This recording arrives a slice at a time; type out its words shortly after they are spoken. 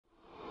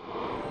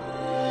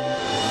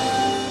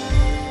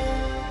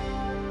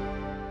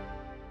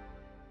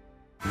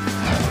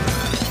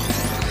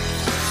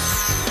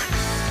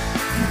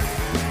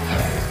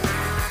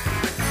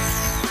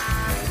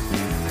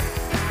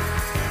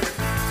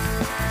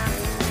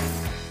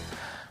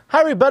Hi,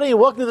 everybody, and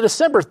welcome to the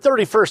December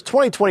 31st,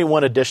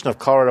 2021 edition of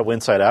Colorado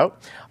Inside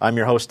Out. I'm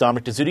your host,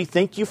 Dominic Dezzutti.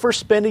 Thank you for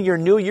spending your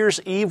New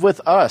Year's Eve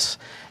with us.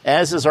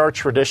 As is our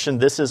tradition,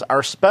 this is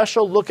our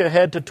special look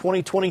ahead to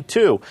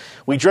 2022.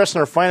 We dressed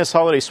in our finest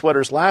holiday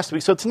sweaters last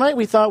week, so tonight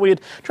we thought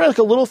we'd try to look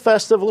a little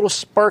festive, a little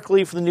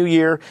sparkly for the new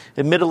year.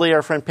 Admittedly,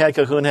 our friend Pat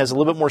Cahoon has a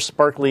little bit more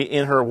sparkly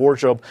in her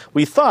wardrobe,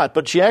 we thought,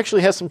 but she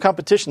actually has some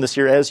competition this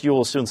year, as you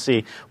will soon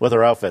see with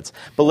her outfits.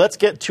 But let's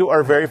get to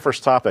our very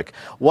first topic.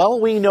 While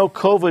we know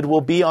COVID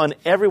will be on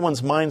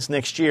everyone's minds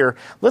next year,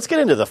 let's get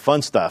into the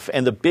fun stuff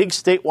and the big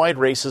statewide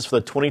races for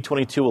the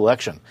 2022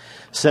 election.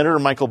 Senator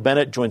Michael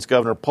Bennet joins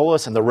Governor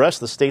Polis and the rest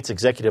of the state's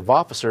executive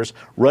officers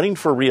running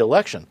for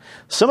re-election.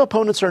 Some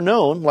opponents are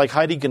known, like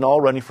Heidi Ganahl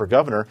running for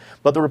governor,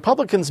 but the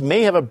Republicans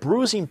may have a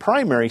bruising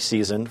primary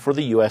season for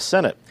the U.S.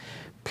 Senate.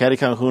 Patty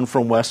Calhoun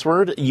from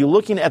Westward,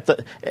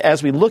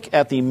 as we look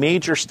at the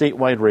major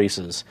statewide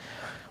races,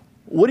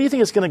 what do you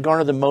think is going to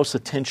garner the most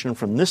attention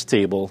from this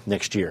table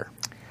next year?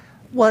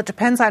 Well, it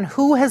depends on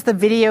who has the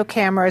video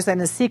cameras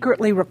and is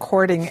secretly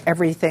recording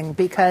everything,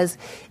 because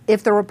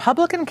if the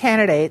Republican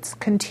candidates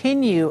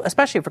continue,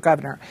 especially for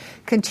governor,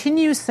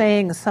 continue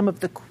saying some of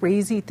the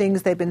crazy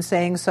things they've been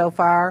saying so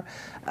far,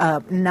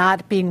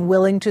 not being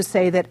willing to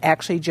say that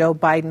actually Joe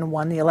Biden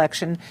won the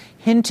election,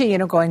 hinting,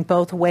 going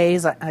both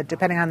ways,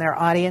 depending on their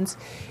audience,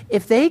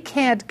 if they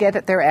can't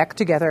get their act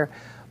together,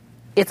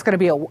 it's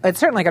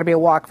certainly going to be a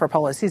walk for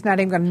Polis. He's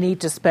not even going to need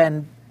to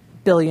spend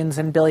billions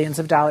and billions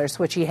of dollars,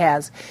 which he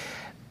has.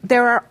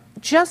 There are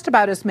just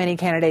about as many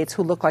candidates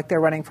who look like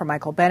they're running for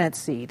Michael Bennet's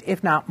seat,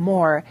 if not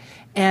more.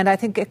 And I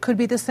think it could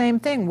be the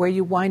same thing where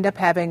you wind up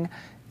having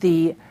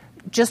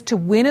just to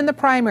win in the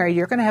primary,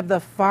 you're going to have the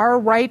far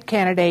right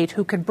candidate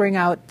who can bring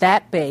out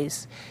that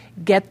base,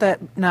 get the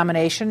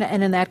nomination.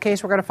 And in that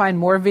case, we're going to find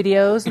more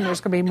videos and there's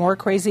going to be more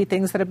crazy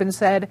things that have been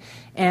said.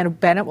 And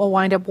Bennett will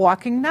wind up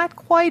walking not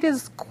quite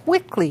as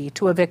quickly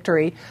to a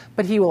victory,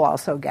 but he will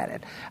also get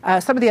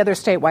it. Some of the other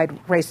statewide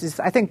races,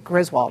 I think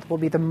Griswold will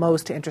be the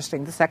most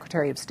interesting, the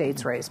Secretary of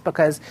State's race,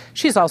 because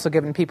she's also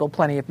given people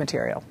plenty of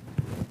material.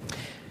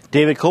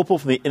 David Kopel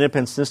from the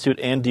Independence Institute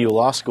and DU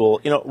Law School.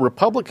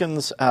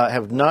 Republicans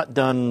have not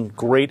done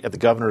great at the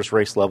governor's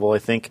race level. I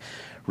think,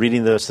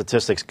 reading the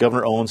statistics,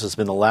 Governor Owens has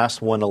been the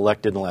last one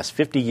elected in the last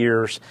 50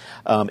 years.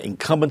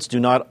 Incumbents do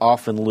not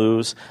often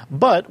lose.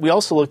 But we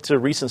also looked to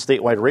recent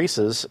statewide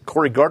races.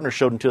 Cory Gardner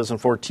showed in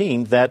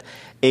 2014 that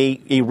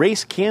a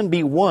race can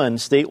be won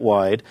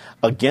statewide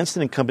against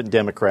an incumbent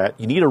Democrat.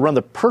 You need to run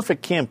the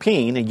perfect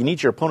campaign, and you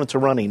need your opponent to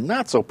run a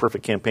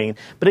not-so-perfect campaign,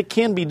 but it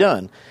can be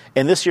done.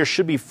 And this year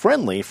should be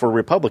friendly for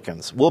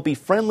Republicans. Will it be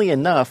friendly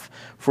enough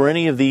for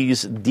any of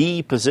these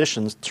D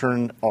positions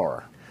turn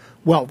R?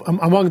 Well,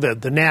 among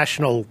the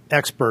national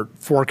expert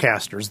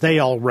forecasters, they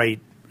all rate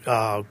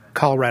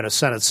Colorado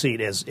Senate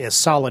seat as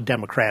solid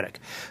Democratic.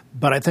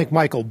 But I think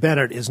Michael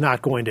Bennet is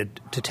not going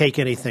to take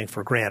anything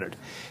for granted.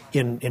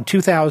 In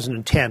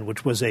 2010,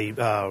 which was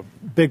a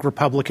big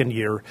Republican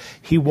year,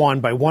 he won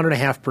by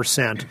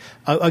 1.5%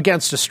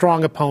 against a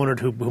strong opponent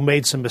who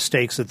made some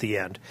mistakes at the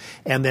end.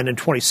 And then in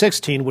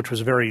 2016, which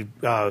was a very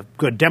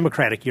good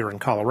Democratic year in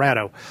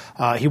Colorado,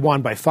 he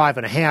won by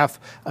 5.5%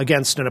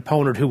 against an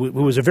opponent who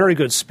was a very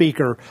good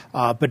speaker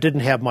but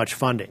didn't have much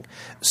funding.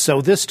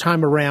 So this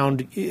time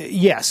around,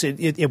 yes,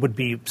 it would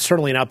be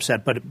certainly an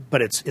upset,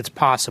 but it's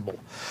possible.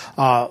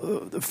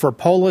 For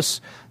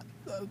Polis,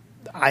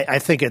 I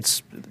think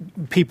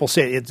people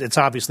say it's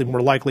obviously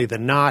more likely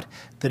than not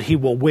that he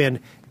will win.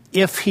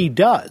 If he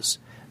does,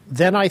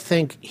 then I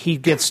think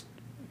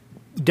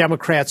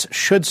Democrats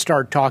should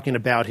start talking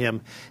about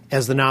him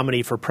as the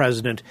nominee for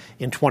president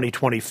in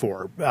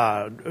 2024.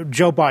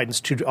 Joe Biden's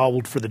too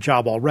old for the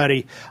job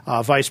already.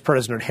 Vice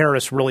President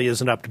Harris really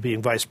isn't up to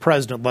being vice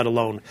president, let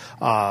alone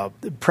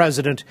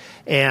president.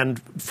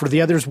 And for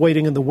the others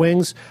waiting in the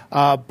wings,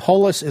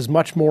 Polis is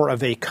much more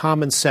of a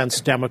common sense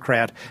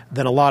Democrat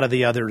than a lot of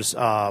the others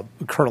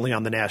currently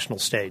on the national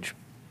stage.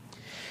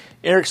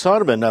 Eric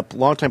Soderman, a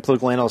longtime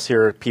political analyst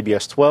here at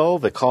PBS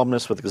 12, a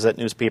columnist with the Gazette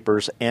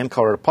newspapers and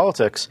Colorado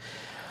Politics.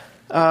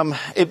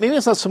 Maybe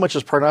it's not so much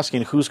as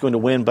prognosticating who's going to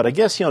win, but I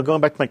guess,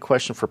 going back to my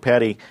question for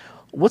Patty,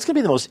 what's going to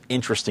be the most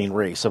interesting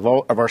race of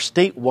our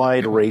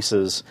statewide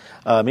races?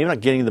 Maybe not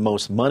getting the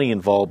most money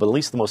involved, but at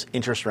least the most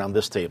interest around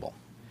this table.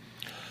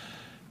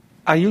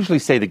 I usually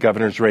say the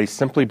governor's race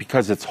simply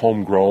because it's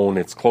homegrown,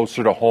 it's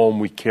closer to home,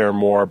 we care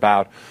more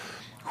about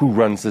who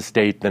runs the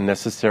state than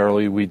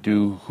necessarily we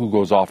do who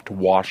goes off to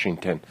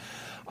Washington.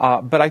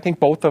 But I think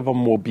both of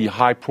them will be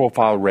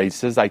high-profile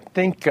races. I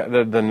think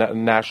the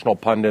national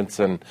pundits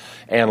and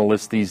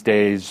analysts these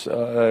days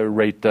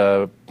rate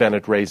the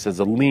Bennet race as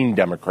a lean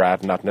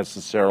Democrat, not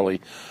necessarily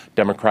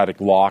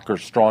Democratic lock or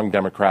strong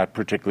Democrat,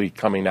 particularly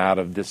coming out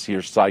of this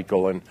year's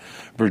cycle in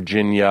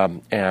Virginia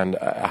and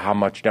how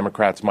much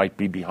Democrats might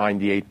be behind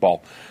the eight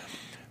ball.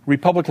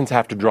 Republicans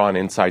have to draw an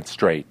inside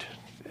straight.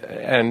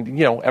 And,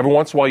 every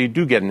once in a while you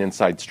do get an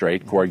inside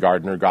straight. Cory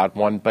Gardner got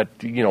one. But,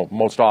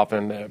 most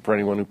often, for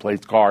anyone who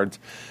plays cards,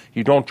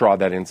 You don't draw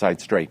that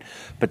inside straight.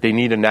 But they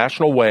need a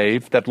national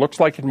wave that looks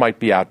like it might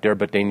be out there,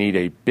 but they need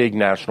a big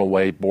national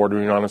wave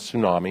bordering on a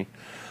tsunami.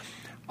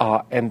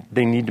 And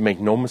they need to make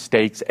no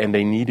mistakes, and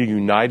they need a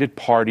united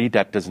party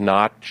that does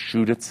not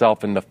shoot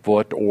itself in the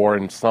foot or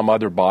in some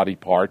other body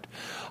part.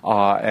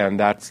 And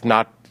that's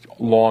not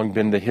long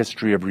been the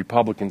history of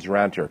Republicans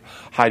around here.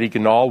 Heidi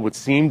Ganahl would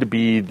seem to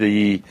be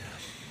the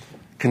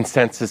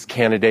consensus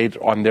candidate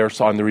on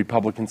the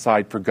Republican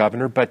side for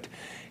governor, but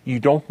you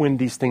don't win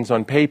these things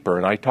on paper.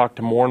 And I talk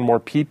to more and more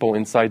people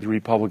inside the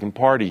Republican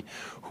Party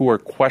who are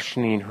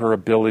questioning her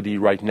ability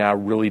right now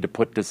really to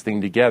put this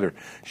thing together.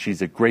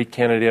 She's a great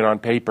candidate on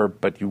paper,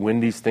 but you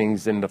win these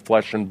things in the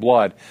flesh and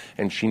blood,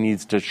 and she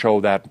needs to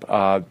show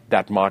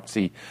that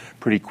moxie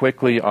pretty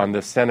quickly. On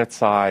the Senate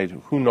side,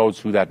 who knows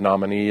who that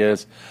nominee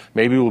is?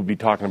 Maybe we'll be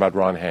talking about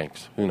Ron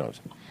Hanks. Who knows?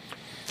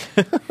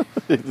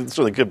 It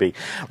certainly could be.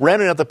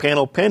 Rounding out the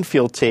panel,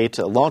 Penfield Tate,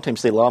 a longtime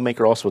state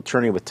lawmaker, also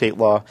attorney with Tate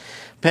Law.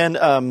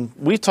 Penn,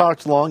 we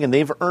talked long, and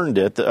they've earned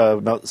it,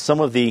 about some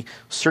of the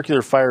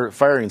circular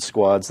firing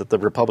squads that the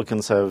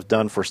Republicans have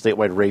done for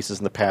statewide races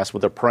in the past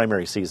with their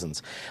primary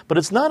seasons. But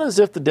it's not as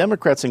if the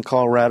Democrats in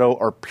Colorado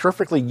are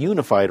perfectly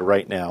unified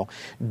right now.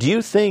 Do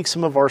you think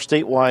some of our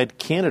statewide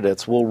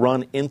candidates will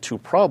run into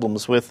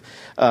problems with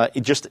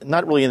just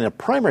not really in a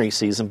primary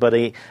season, but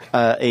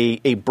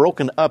a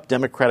broken up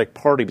Democratic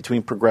Party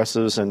between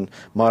progressives and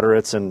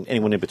moderates and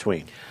anyone in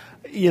between?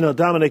 You know,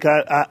 Dominic,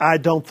 I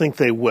don't think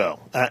they will,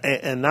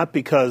 and not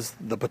because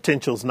the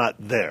potential's not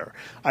there.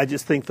 I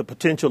just think the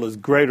potential is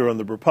greater on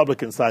the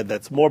Republican side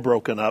that's more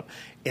broken up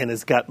and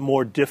has got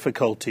more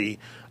difficulty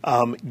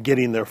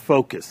getting their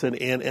focus.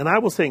 And I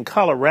will say in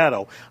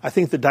Colorado, I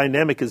think the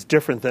dynamic is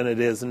different than it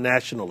is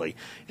nationally.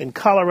 In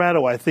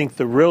Colorado, I think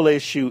the real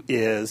issue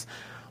is,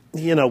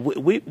 you know,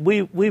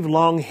 we've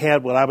long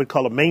had what I would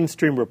call a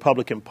mainstream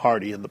Republican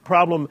Party, and the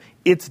problem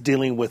it's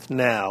dealing with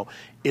now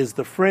is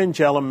the fringe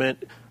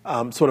element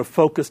sort of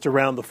focused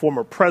around the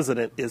former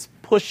president is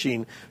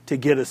pushing to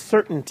get a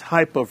certain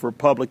type of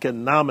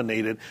Republican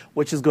nominated,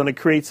 which is going to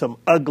create some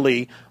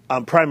ugly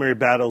primary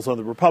battles on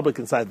the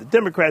Republican side. The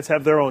Democrats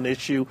have their own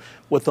issue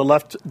with the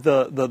left,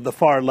 the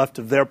far left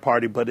of their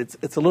party, but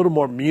it's a little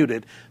more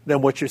muted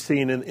than what you're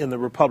seeing in the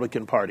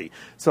Republican Party.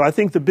 So I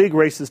think the big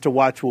races to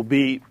watch will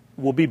be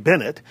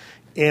Bennett.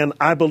 And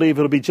I believe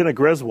it'll be Jenna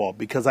Griswold,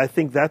 because I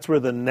think that's where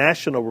the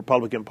National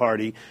Republican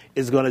Party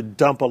is going to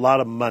dump a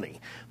lot of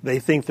money. They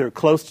think they're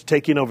close to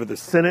taking over the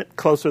Senate,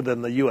 closer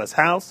than the U.S.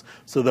 House,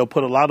 so they'll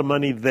put a lot of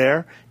money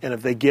there. And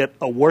if they get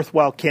a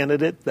worthwhile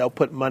candidate, they'll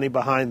put money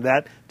behind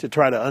that to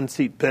try to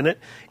unseat Bennett.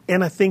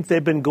 And I think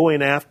they've been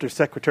going after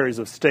secretaries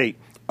of state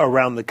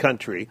around the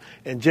country.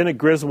 And Jenna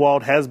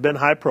Griswold has been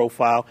high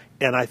profile,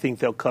 and I think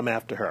they'll come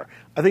after her.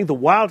 I think the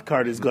wild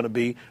card is going to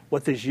be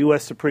what this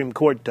U.S. Supreme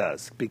Court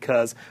does,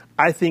 because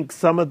I think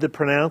some of the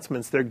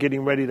pronouncements they're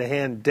getting ready to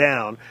hand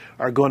down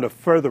are going to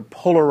further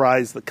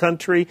polarize the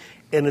country,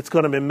 and it's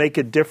going to make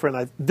it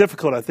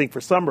difficult, I think, for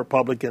some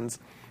Republicans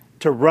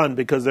to run,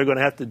 because they're going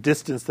to have to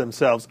distance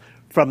themselves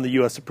from the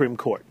U.S. Supreme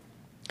Court.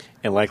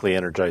 And likely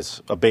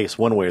energize a base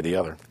one way or the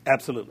other.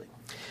 Absolutely.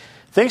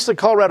 Thanks to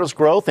Colorado's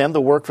growth and the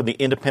work for the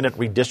Independent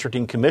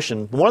Redistricting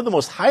Commission, one of the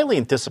most highly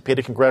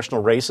anticipated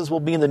congressional races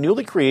will be in the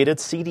newly created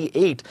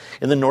CD8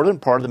 in the northern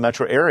part of the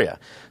metro area.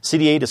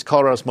 CD8 is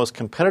Colorado's most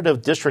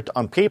competitive district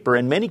on paper,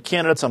 and many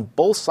candidates on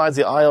both sides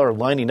of the aisle are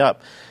lining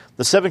up.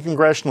 The 7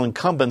 congressional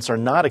incumbents are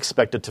not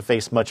expected to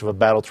face much of a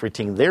battle to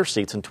retain their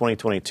seats in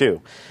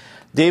 2022.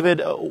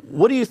 David,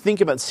 what do you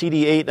think about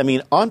CD8? I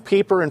mean, on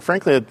paper, and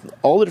frankly,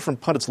 all the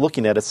different pundits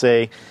looking at it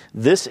say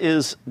this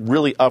is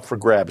really up for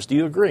grabs. Do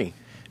you agree?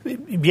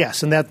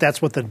 Yes, and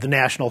that's what the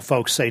national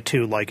folks say,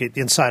 too, like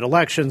Inside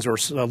Elections or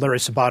Larry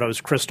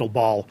Sabato's crystal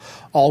ball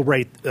all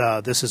rate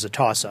this as a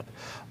toss-up.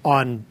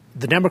 On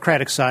the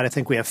Democratic side, I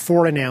think we have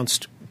 4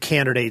 announced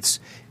candidates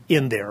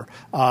in there.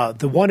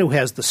 The one who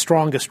has the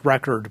strongest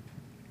record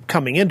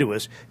coming into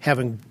us,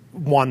 having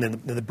won in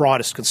the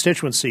broadest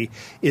constituency,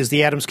 is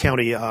the Adams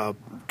County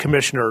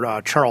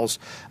Commissioner Charles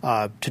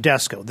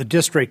Tedesco. The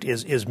district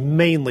is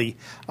mainly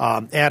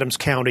Adams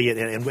County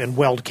and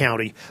Weld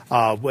County,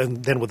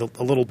 and then with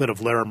a little bit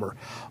of Larimer.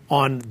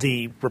 On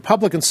the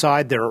Republican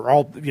side, there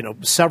are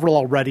several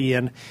already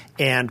in,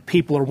 and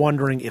people are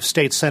wondering if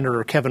State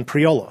Senator Kevin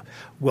Priola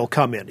will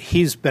come in.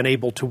 He's been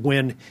able to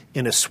win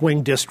in a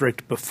swing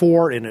district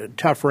before in a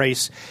tough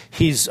race.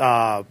 He's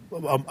a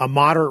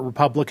moderate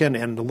Republican,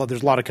 and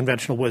there's a lot of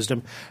conventional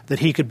wisdom that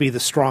he could be the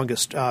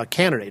strongest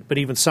candidate. But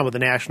even some of the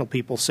national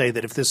people say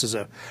that if this is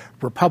a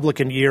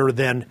Republican year,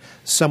 then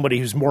somebody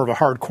who's more of a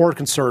hardcore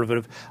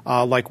conservative,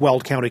 like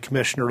Weld County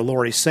Commissioner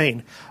Lori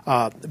Sain,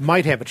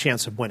 might have a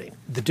chance of winning.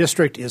 The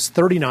district is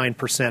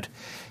 39%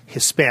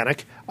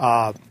 Hispanic,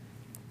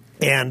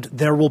 and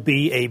there will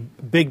be a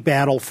big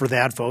battle for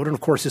that vote. And,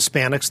 of course,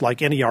 Hispanics,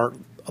 like any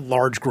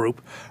large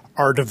group,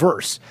 are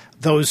diverse.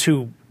 Those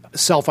who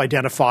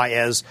self-identify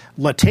as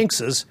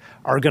Latinxes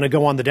are going to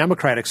go on the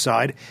Democratic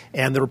side,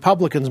 and the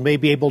Republicans may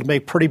be able to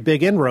make pretty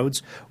big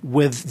inroads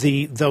with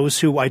those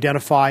who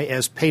identify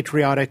as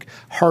patriotic,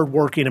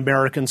 hardworking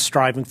Americans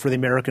striving for the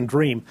American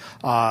dream.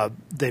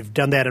 They've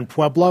done that in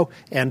Pueblo,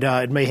 and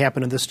it may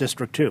happen in this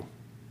district too.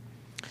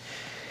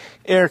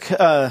 Eric,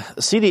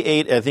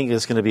 CD8, I think,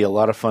 is going to be a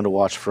lot of fun to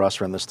watch for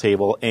us around this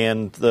table.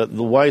 And the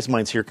wise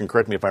minds here can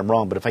correct me if I'm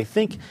wrong, but if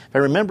I'm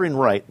remembering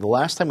right, the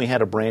last time we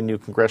had a brand new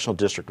congressional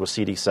district was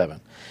CD7.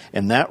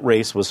 And that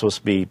race was supposed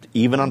to be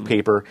even on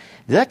paper.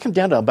 Did that come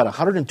down to about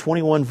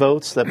 121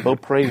 votes that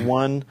Beaupre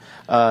won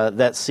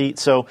that seat?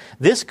 So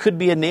this could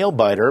be a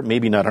nail-biter,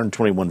 maybe not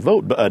 121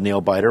 vote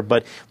nail-biter,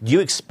 but do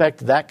you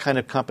expect that kind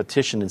of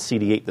competition in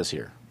CD8 this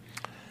year?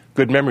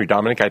 Good memory,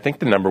 Dominic. I think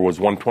the number was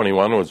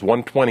 121. It was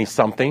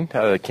 120-something.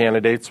 The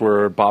candidates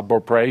were Bob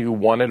Beaupre, who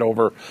won it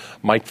over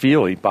Mike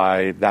Feely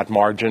by that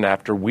margin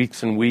after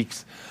weeks and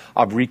weeks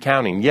of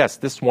recounting. Yes,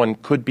 this one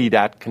could be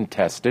that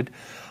contested.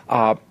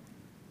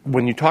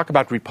 When you talk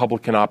about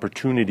Republican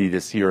opportunity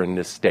this year in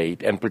this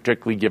state, and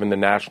particularly given the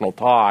national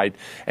tide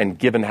and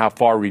given how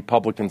far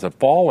Republicans have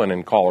fallen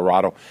in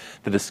Colorado,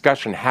 the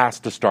discussion has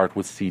to start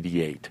with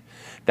CD8.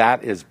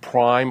 That is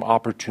prime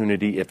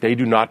opportunity. If they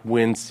do not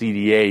win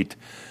CD8,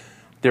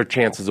 their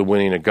chances of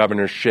winning a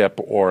governorship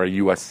or a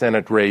U.S.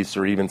 Senate race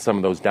or even some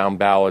of those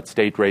down-ballot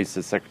state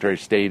races, Secretary of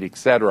State, et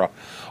cetera,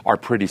 are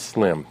pretty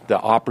slim. The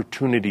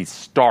opportunity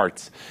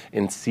starts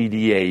in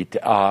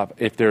CD8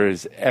 if there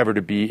is ever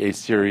to be a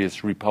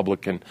serious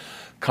Republican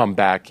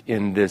comeback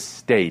in this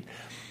state.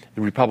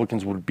 The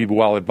Republicans would be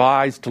well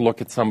advised to look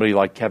at somebody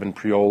like Kevin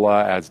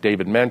Priola, as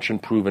David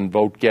mentioned, proven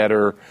vote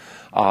getter,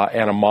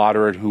 and a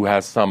moderate who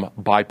has some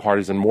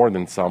bipartisan, more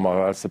than some,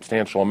 a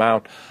substantial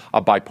amount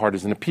of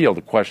bipartisan appeal.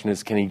 The question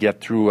is, can he get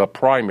through a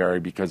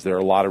primary? Because there are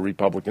a lot of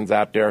Republicans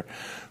out there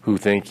who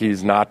think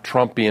he's not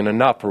Trumpian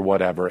enough or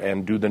whatever.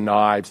 And do the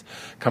knives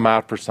come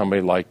out for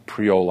somebody like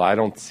Priola? I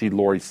don't see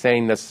Lori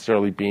Sain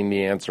necessarily being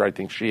the answer. I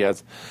think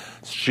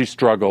she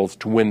struggles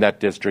to win that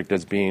district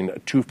as being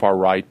too far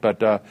right.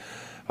 But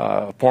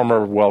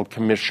former Weld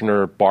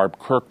Commissioner Barb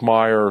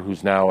Kirkmeyer,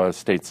 who's now a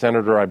state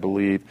senator, I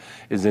believe,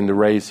 is in the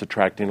race,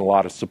 attracting a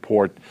lot of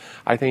support.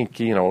 I think,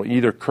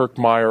 either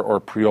Kirkmeyer or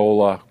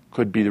Priola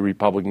could be the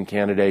Republican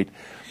candidate,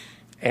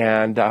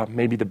 and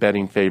maybe the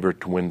betting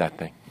favorite to win that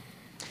thing.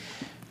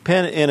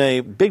 Penn, in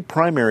a big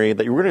primary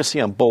that you're going to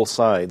see on both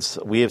sides,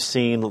 we have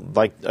seen,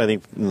 like I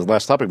think in the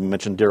last topic we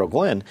mentioned, Darrell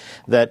Glenn,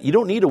 that you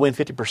don't need to win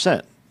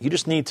 50%. You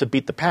just need to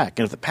beat the pack.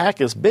 And if the pack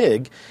is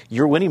big,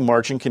 your winning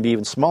margin can be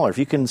even smaller. If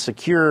you can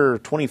secure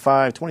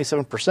 25,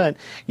 27%,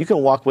 you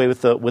can walk away with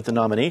the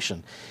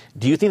nomination.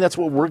 Do you think that's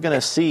what we're going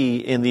to see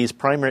in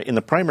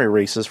the primary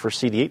races for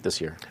CD8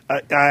 this year?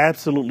 I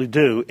absolutely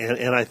do.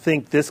 And I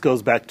think this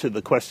goes back to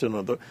the question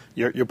of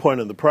your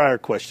point in the prior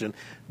question.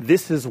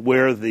 This is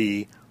where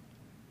the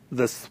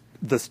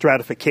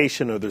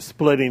stratification or the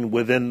splitting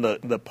within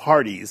the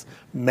parties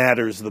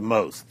matters the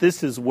most.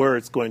 This is where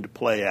it's going to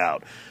play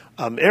out.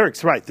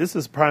 Eric's right. This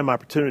is a prime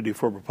opportunity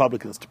for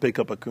Republicans to pick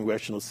up a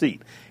congressional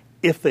seat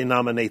if they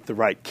nominate the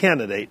right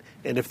candidate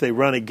and if they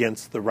run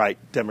against the right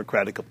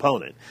Democratic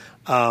opponent.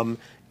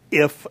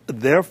 If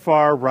their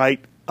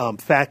far-right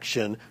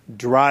faction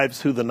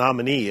drives who the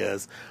nominee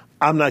is,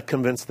 I'm not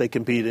convinced they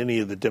can beat any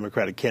of the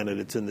Democratic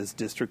candidates in this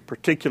district,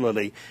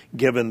 particularly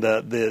given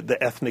the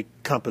ethnic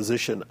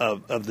composition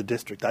of the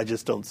district. I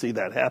just don't see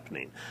that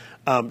happening.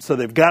 So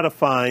they've got to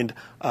find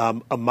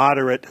a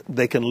moderate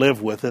they can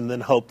live with and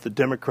then hope the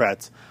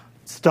Democrats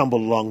stumble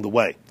along the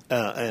way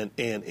and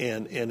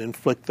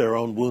inflict their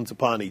own wounds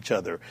upon each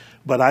other.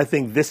 But I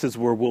think this is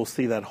where we'll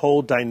see that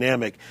whole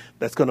dynamic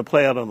that's going to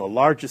play out on a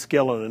larger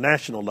scale on a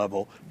national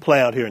level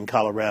play out here in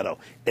Colorado.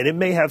 And it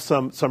may have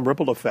some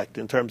ripple effect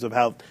in terms of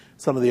how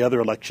some of the other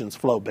elections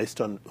flow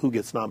based on who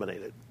gets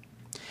nominated.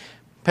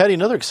 Patty,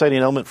 another exciting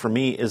element for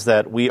me is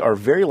that we are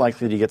very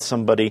likely to get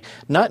somebody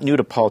not new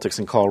to politics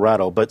in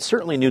Colorado, but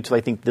certainly new to,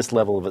 I think, this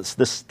level of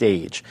this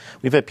stage.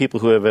 We've had people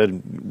who have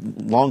had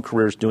long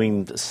careers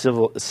doing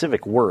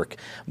civic work,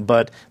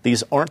 but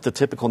these aren't the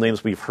typical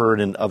names we've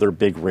heard in other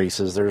big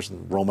races. There's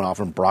Romanoff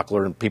and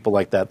Brockler and people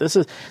like that.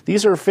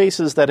 These are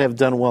faces that have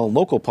done well in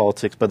local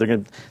politics, but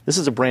this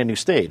is a brand new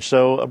stage.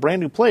 So a brand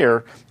new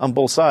player on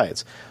both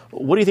sides.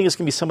 What do you think is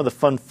going to be some of the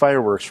fun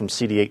fireworks from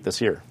CD8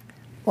 this year?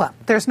 Well,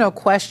 there's no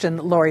question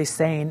Lori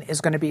Sain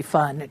is going to be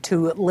fun.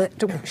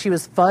 She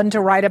was fun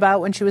to write about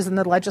when she was in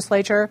the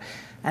legislature,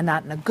 and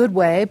not in a good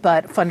way,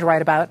 but fun to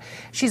write about.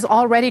 She's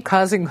already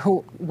causing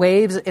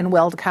waves in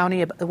Weld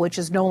County, which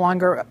is no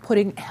longer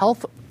putting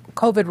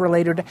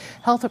COVID-related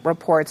health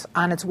reports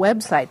on its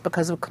website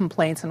because of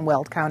complaints in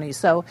Weld County.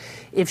 So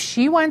if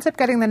she winds up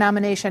getting the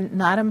nomination,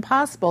 not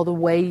impossible, the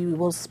way you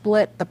will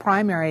split the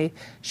primary,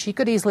 she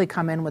could easily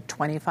come in with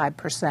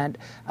 25%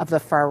 of the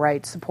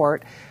far-right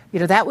support.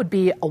 That would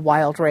be a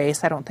wild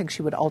race. I don't think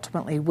she would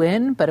ultimately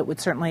win, but it would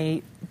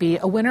certainly be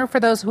a winner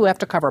for those who have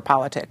to cover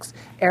politics.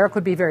 Eric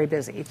would be very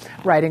busy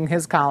writing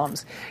his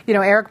columns.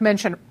 Eric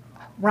mentioned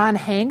Ron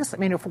Hanks,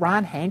 if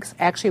Ron Hanks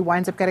actually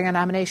winds up getting a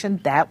nomination,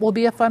 that will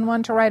be a fun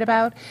one to write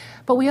about.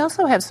 But we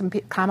also have some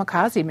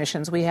kamikaze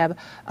missions. We have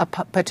a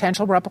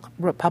potential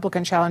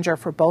Republican challenger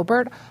for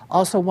Boebert,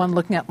 also one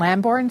looking at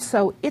Lamborn.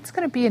 So it's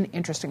going to be an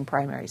interesting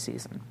primary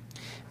season.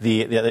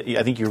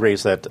 I think you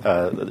phrased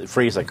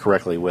that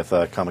correctly with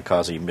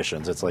kamikaze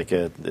missions. It's like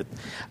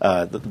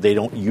they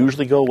don't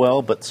usually go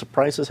well, but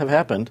surprises have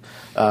happened.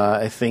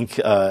 I think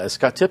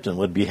Scott Tipton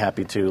would be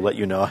happy to let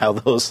you know how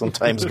those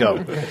sometimes go.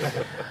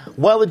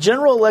 While the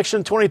general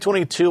election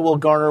 2022 will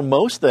garner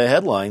most of the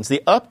headlines,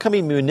 the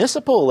upcoming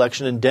municipal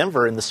election in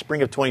Denver in the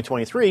spring of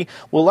 2023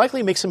 will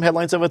likely make some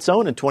headlines of its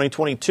own in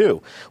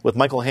 2022. With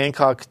Michael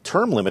Hancock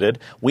term limited,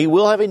 we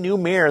will have a new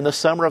mayor in the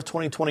summer of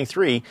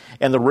 2023,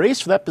 and the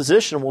race for that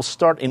position will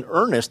start in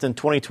earnest in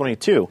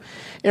 2022.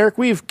 Eric,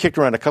 we've kicked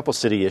around a couple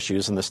city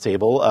issues in this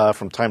table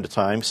from time to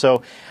time.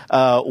 So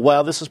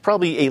while this is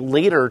probably a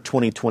later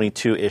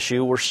 2022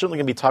 issue, we're certainly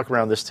going to be talking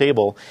around this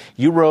table.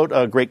 You wrote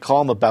a great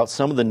column about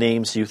some of the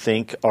names you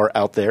think are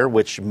out there,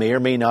 which may or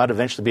may not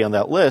eventually be on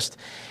that list.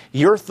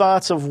 Your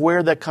thoughts of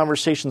where that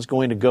conversation is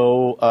going to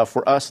go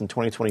for us in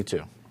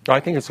 2022? I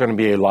think it's going to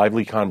be a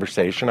lively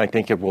conversation. I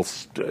think it will,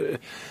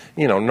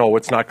 no,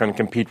 it's not going to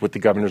compete with the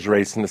governor's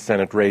race and the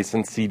Senate race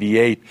and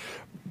CD8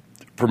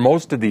 for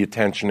most of the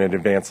attention in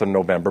advance of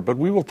November, but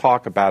we will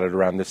talk about it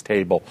around this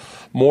table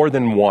more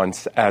than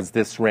once as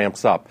this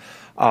ramps up.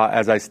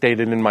 As I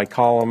stated in my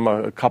column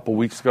a couple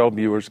weeks ago,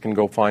 viewers can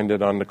go find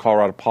it on the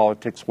Colorado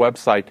Politics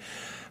website.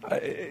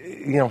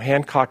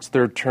 Hancock's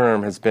third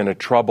term has been a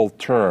troubled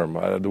term.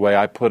 The way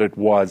I put it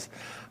was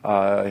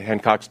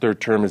Hancock's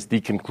third term is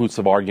the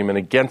conclusive argument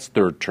against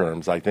third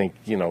terms. I think,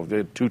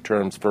 the 2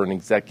 terms for an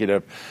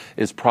executive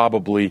is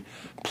probably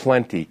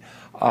plenty.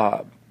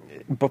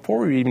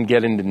 Before we even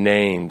get into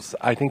names,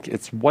 I think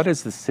it's what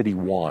does the city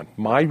want?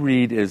 My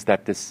read is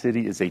that the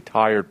city is a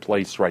tired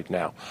place right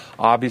now.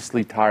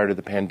 Obviously tired of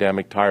the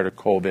pandemic, tired of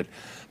COVID,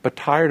 but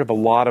tired of a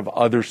lot of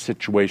other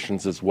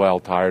situations as well.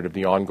 Tired of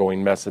the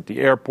ongoing mess at the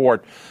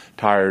airport,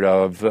 tired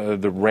of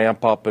the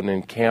ramp up in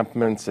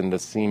encampments and the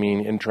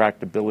seeming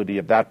intractability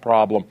of that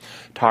problem,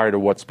 tired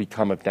of what's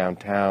become of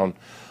downtown,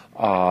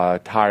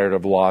 tired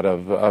of a lot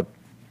of,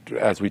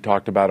 as we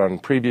talked about on a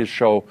previous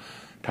show,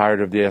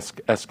 tired of the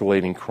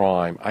escalating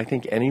crime. I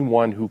think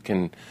anyone who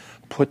can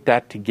put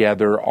that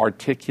together,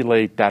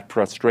 articulate that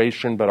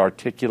frustration, but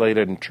articulate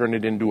it and turn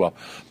it into a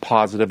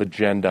positive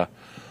agenda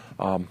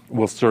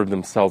will serve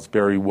themselves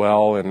very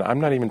well. And I'm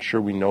not even sure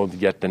we know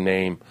yet the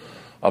name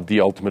of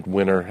the ultimate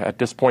winner. At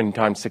this point in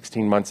time,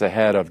 16 months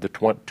ahead of the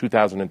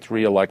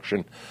 2003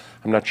 election,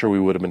 I'm not sure we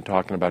would have been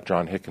talking about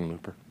John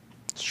Hickenlooper.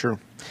 It's true.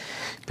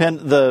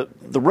 Penn, the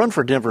run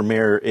for Denver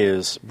mayor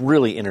is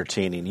really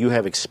entertaining. You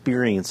have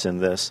experience in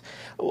this.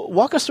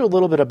 Walk us through a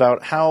little bit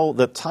about how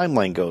the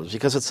timeline goes,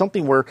 because it's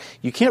something where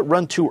you can't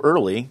run too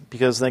early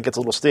because then it gets a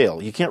little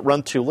stale. You can't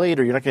run too late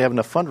or you're not going to have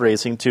enough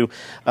fundraising to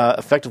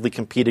effectively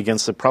compete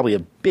against probably a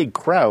big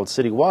crowd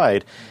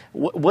citywide.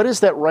 What is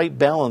that right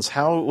balance?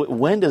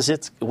 When is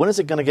it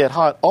going to get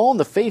hot? All in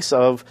the face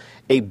of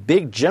a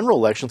big general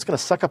election. It's going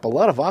to suck up a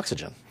lot of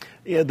oxygen.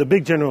 Yeah, the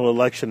big general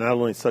election not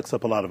only sucks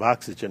up a lot of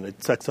oxygen,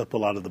 it sucks up a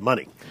lot of the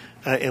money.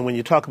 And when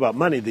you talk about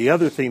money, the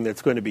other thing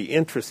that's going to be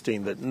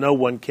interesting that no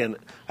one can,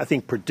 I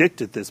think,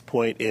 predict at this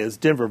point is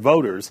Denver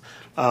voters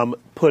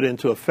put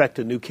into effect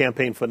a new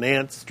campaign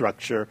finance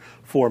structure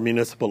for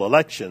municipal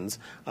elections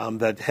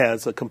that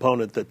has a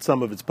component that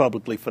some of it's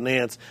publicly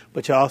financed,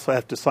 but you also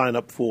have to sign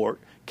up for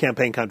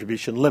campaign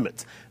contribution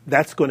limits.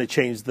 That's going to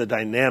change the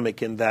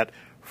dynamic in that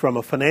from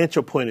a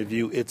financial point of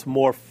view, it's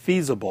more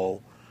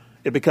feasible.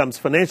 It becomes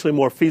financially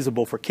more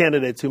feasible for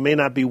candidates who may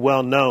not be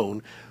well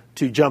known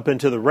to jump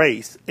into the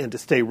race and to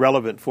stay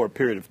relevant for a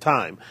period of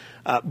time.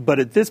 But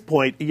at this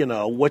point,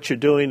 what you're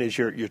doing is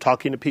you're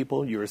talking to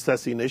people, you're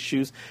assessing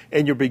issues,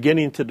 and you're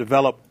beginning to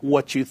develop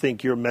what you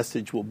think your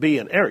message will be.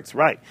 And Eric's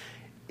right.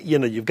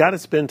 You've got to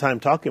spend time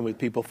talking with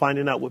people,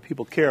 finding out what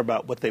people care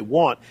about, what they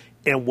want,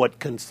 and what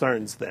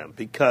concerns them.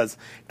 Because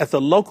at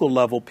the local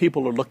level,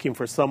 people are looking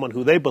for someone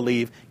who they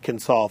believe can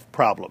solve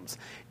problems.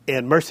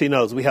 And mercy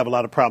knows we have a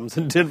lot of problems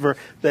in Denver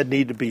that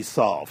need to be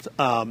solved.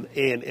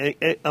 And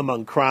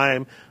among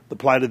crime, the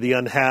plight of the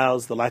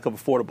unhoused, the lack of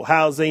affordable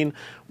housing,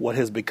 what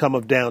has become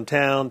of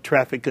downtown,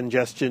 traffic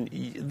congestion,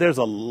 there's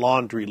a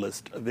laundry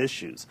list of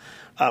issues.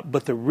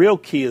 But the real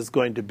key is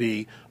going to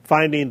be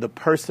finding the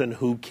person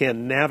who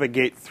can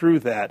navigate through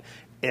that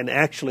and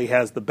actually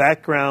has the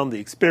background, the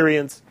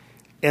experience,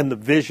 and the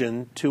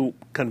vision to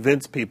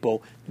convince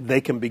people they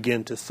can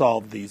begin to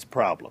solve these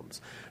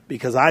problems.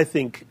 Because I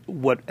think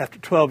after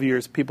 12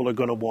 years, people are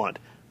going to want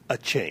a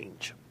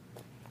change.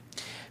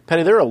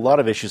 Patty, there are a lot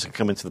of issues that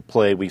come into the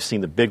play. We've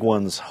seen the big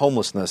ones,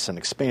 homelessness and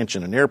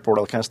expansion and airport,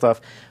 all that kind of stuff.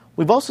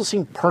 We've also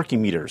seen parking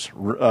meters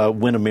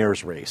win a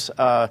mayor's race.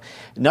 Not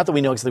that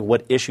we know exactly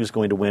what issue is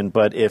going to win,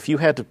 but if you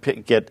had to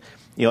get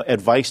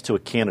advice to a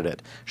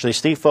candidate, should they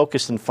stay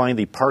focused and find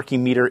the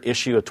parking meter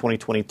issue of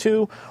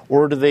 2022,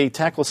 or do they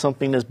tackle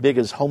something as big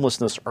as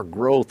homelessness or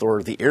growth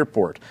or the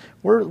airport?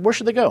 Where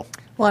should they go?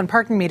 Well, and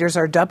parking meters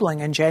are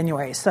doubling in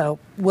January, so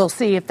we'll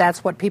see if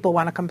that's what people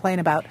want to complain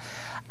about.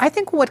 I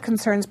think what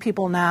concerns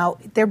people now,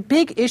 there are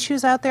big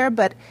issues out there,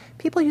 but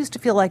people used to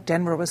feel like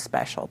Denver was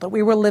special, that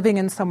we were living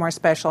in somewhere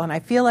special, and I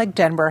feel like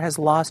Denver has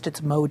lost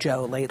its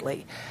mojo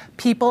lately.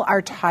 People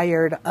are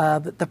tired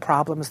of the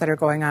problems that are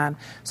going on.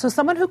 So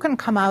someone who can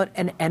come out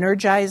and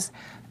energize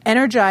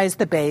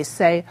the base,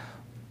 say,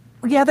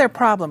 yeah, there are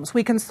problems.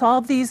 We can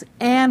solve these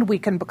and we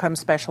can become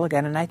special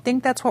again. And I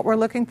think that's what we're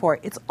looking for.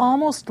 It's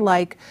almost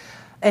like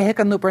a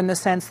Hickenlooper in the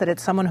sense that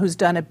it's someone who's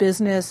done a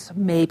business,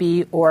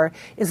 maybe, or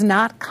is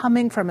not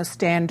coming from a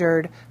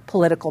standard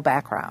political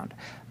background.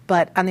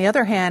 But on the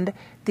other hand,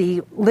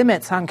 the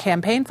limits on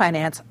campaign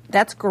finance,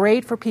 that's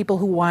great for people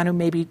who want to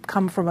maybe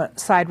come from a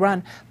side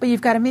run, but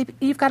you've got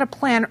to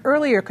plan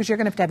earlier because you're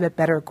going to have a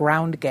better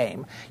ground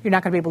game. You're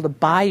not going to be able to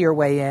buy your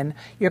way in.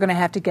 You're going to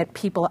have to get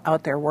people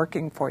out there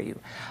working for you.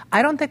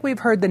 I don't think we've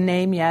heard the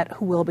name yet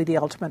who will be the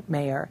ultimate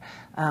mayor.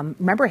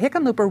 Remember,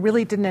 Hickenlooper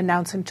really didn't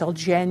announce until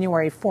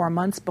January, 4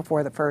 months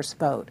before the first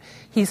vote.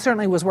 He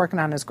certainly was working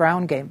on his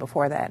ground game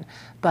before then.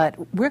 But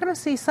we're going to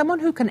see someone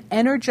who can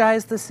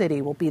energize the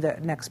city will be the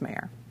next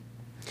mayor.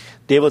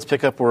 Dave, let's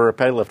pick up where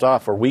Patty left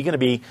off. Are we going to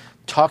be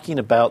talking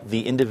about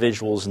the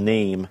individual's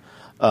name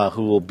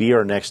who will be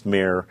our next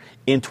mayor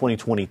in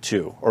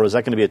 2022? Or is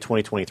that going to be a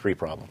 2023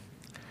 problem?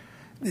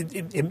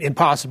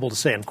 Impossible to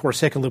say. And of course,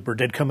 Hickenlooper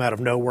did come out of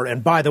nowhere.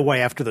 And by the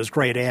way, after those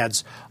great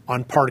ads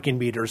on parking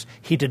meters,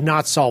 he did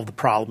not solve the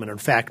problem and, in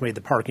fact, made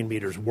the parking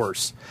meters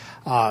worse.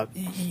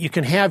 You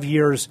can have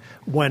years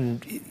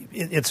when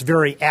it's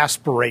very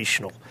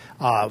aspirational.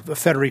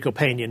 Federico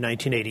Pena in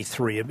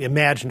 1983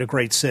 imagined a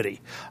great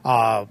city.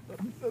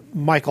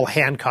 Michael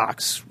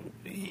Hancock's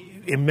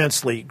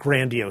immensely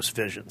grandiose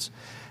visions.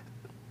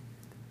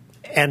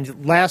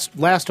 And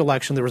last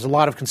election, there was a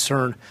lot of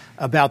concern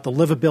about the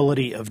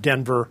livability of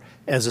Denver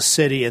as a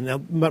city,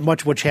 and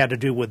much of which had to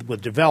do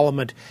with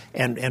development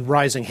and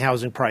rising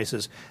housing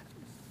prices.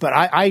 But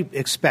I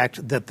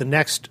expect that the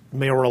next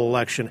mayoral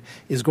election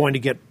is going to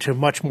get to a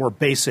much more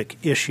basic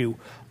issue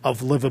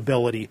of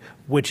livability,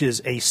 which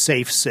is a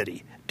safe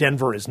city.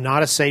 Denver is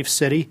not a safe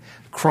city.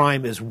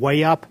 Crime is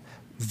way up.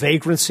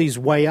 Vagrancy is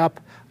way up.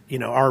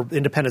 Our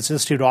Independence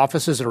Institute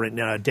offices are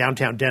in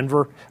downtown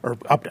Denver or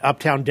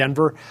uptown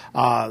Denver.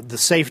 The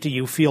safety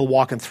you feel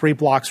walking 3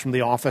 blocks from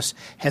the office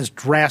has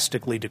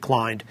drastically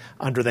declined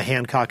under the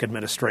Hancock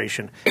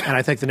administration. And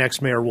I think the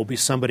next mayor will be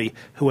somebody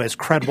who has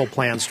credible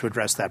plans to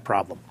address that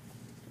problem.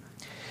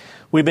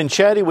 We've been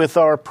chatty with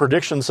our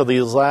predictions of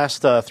these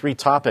last 3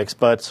 topics,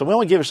 so we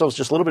only give ourselves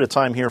just a little bit of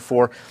time here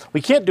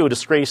we can't do a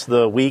disgrace of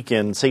the week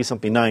and say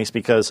something nice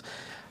because,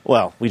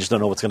 well, we just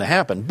don't know what's going to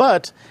happen.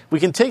 But we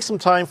can take some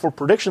time for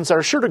predictions that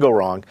are sure to go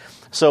wrong.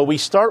 So we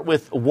start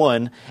with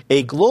one,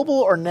 a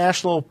global or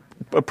national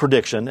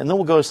prediction, and then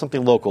we'll go to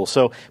something local.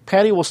 So,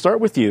 Patty, we'll start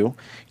with you.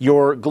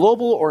 Your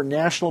global or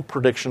national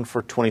prediction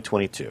for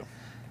 2022.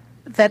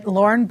 That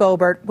Lauren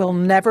Boebert will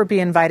never be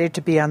invited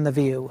to be on The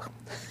View.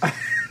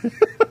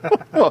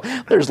 Well,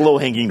 there's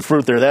low-hanging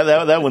fruit there.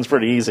 That one's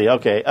pretty easy.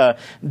 Okay.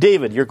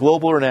 David, your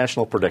global or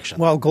national prediction?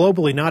 Well,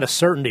 globally, not a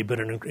certainty, but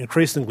an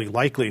increasingly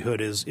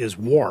likelihood is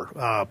war.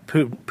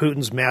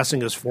 Putin's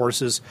massing his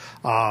forces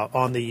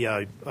on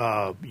the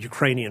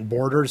Ukrainian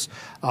borders.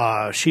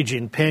 Xi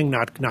Jinping,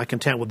 not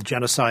content with the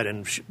genocide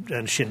in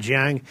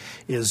Xinjiang,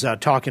 is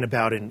talking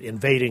about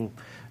invading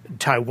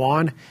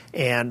Taiwan,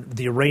 and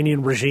the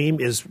Iranian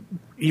regime is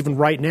even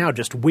right now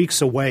just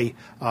weeks away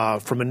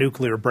from a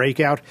nuclear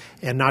breakout,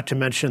 and not to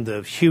mention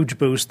the huge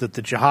boost that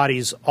the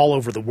jihadis all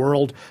over the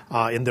world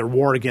in their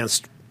war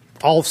against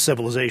all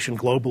civilization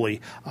globally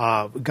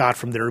got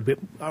from their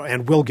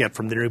and will get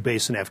from their new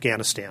base in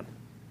Afghanistan.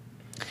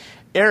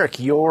 Eric,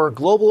 your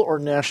global or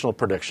national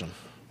prediction?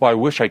 Well, I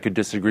wish I could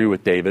disagree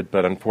with David,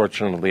 but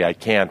unfortunately I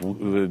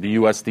can't. The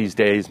U.S. these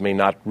days may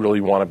not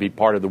really want to be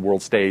part of the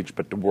world stage,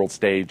 but the world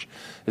stage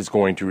is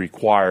going to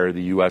require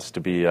the U.S. to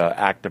be an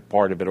active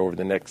part of it over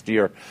the next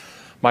year.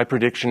 My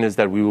prediction is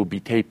that we will be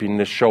taping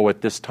this show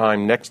at this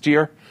time next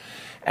year,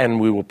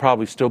 and we will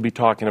probably still be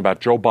talking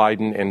about Joe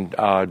Biden and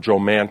Joe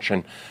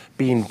Manchin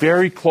being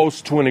very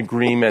close to an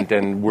agreement,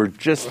 and we're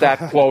just that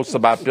close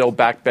about Build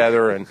Back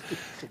Better, and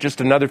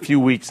just another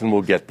few weeks and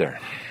we'll get there.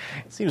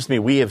 It seems to me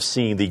we have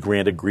seen the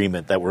grand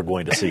agreement that we're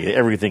going to see.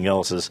 Everything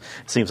else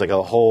seems like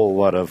a whole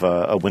lot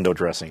of window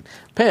dressing.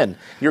 Penn,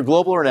 your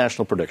global or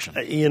national prediction?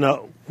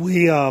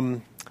 We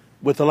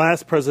with the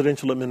last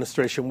presidential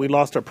administration, we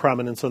lost our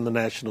prominence on the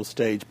national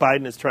stage.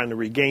 Biden is trying to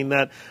regain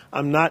that.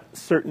 I'm not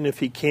certain if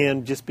he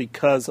can just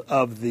because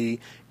of the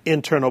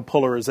internal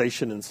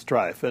polarization and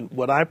strife. And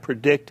what I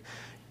predict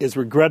is,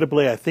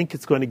 regrettably, I think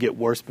it's going to get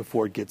worse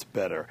before it gets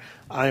better.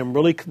 I am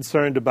really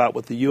concerned about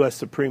what the U.S.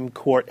 Supreme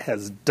Court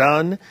has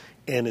done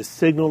and is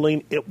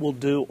signaling it will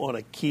do on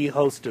a key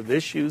host of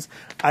issues,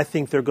 I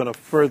think they're going to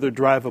further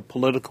drive a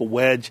political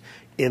wedge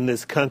in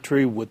this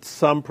country with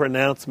some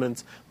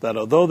pronouncements that,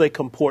 although they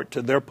comport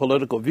to their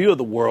political view of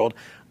the world,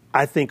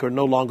 I think are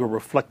no longer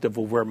reflective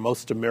of where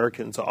most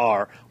Americans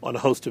are on a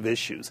host of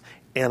issues.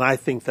 And I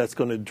think that's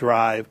going to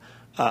drive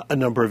a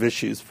number of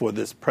issues for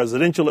this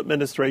presidential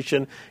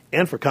administration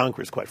and for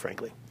Congress, quite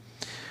frankly.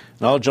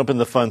 And I'll jump in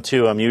the fun,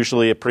 too. I'm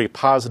usually a pretty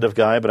positive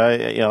guy, but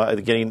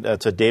getting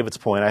to David's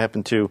point, I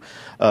happen to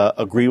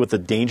agree with the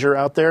danger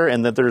out there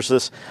and that there's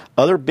this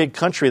other big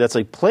country that's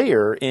a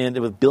player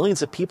with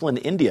billions of people in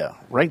India,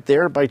 right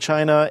there by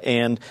China,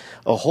 and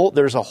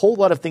there's a whole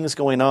lot of things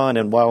going on.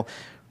 And while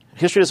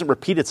history doesn't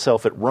repeat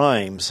itself, it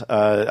rhymes.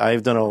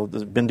 I've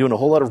been doing a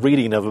whole lot of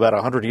reading of about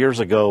 100 years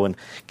ago and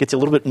gets you a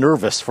little bit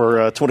nervous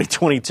for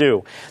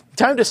 2022.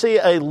 Time to say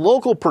a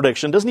local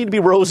prediction. Doesn't need to be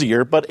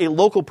rosier, but a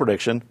local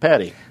prediction.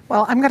 Patty.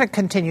 Well, I'm going to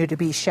continue to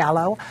be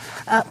shallow.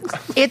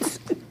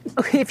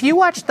 If you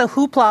watch the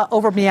hoopla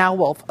over Meow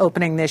Wolf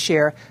opening this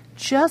year,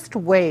 just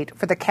wait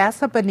for the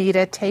Casa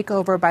Bonita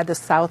takeover by the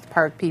South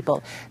Park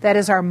people. That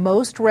is our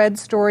most read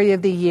story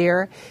of the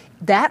year.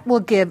 That will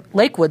give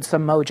Lakewood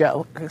some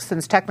mojo,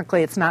 since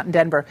technically it's not in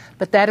Denver.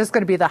 But that is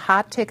going to be the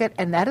hot ticket,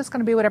 and that is going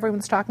to be what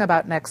everyone's talking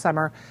about next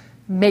summer,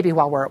 maybe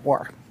while we're at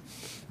war.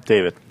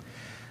 David.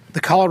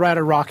 The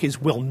Colorado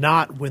Rockies will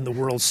not win the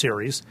World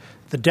Series.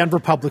 The Denver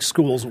Public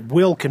Schools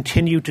will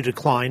continue to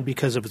decline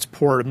because of its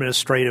poor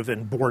administrative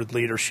and board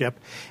leadership.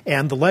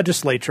 And the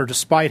legislature,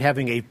 despite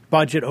having a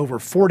budget over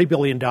 $40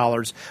 billion,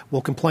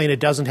 will complain it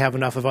doesn't have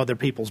enough of other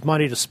people's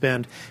money to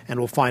spend and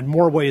will find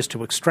more ways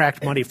to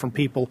extract money from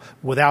people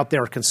without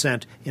their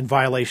consent in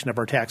violation of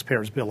our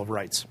taxpayers' Bill of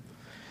Rights.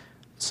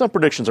 Some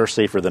predictions are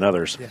safer than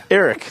others. Yeah.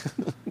 Eric.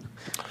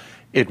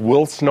 It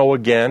will snow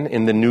again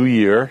in the new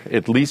year,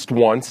 at least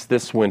once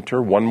this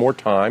winter, one more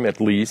time at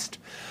least.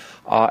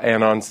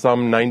 And on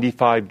some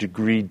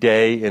 95-degree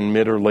day in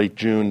mid or late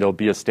June, there'll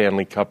be a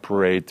Stanley Cup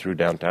parade through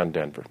downtown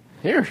Denver.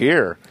 Hear,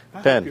 hear.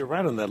 Ben. You're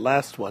right on that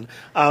last one.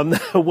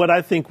 What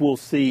I think we'll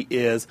see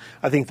is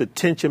I think the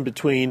tension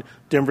between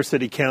Denver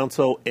City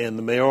Council and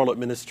the mayoral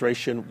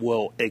administration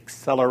will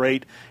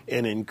accelerate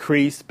and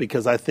increase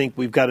because I think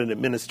we've got an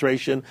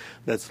administration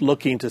that's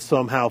looking to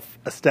somehow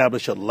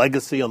establish a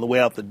legacy on the way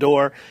out the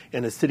door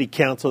and a city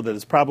council that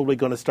is probably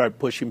going to start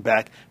pushing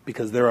back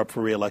because they're up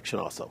for re-election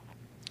also.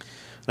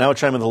 Now I'll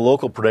chime in the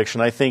local prediction.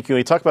 I think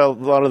you talk about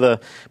a lot of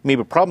the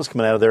maybe problems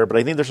coming out of there, but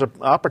I think there's an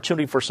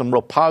opportunity for some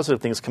real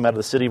positive things to come out of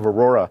the city of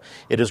Aurora.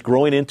 It is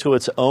growing into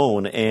its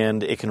own,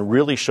 and it can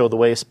really show the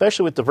way,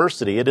 especially with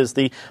diversity. It is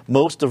the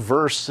most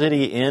diverse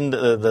city in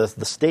the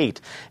state,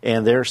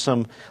 and there's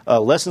some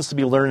lessons to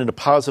be learned in a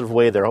positive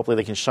way there. Hopefully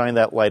they can shine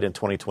that light in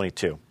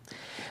 2022.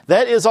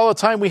 That is all the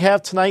time we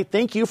have tonight.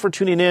 Thank you for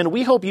tuning in.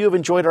 We hope you have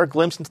enjoyed our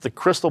glimpse into the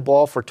crystal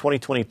ball for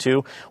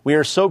 2022. We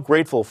are so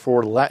grateful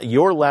for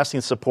your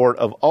lasting support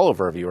of all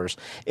of our viewers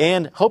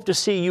and hope to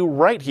see you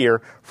right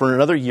here for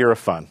another year of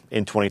fun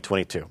in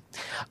 2022.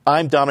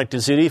 I'm Dominic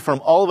Dezzutti. From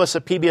all of us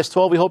at PBS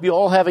 12, we hope you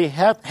all have a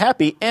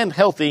happy and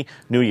healthy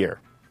new year.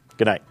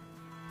 Good night.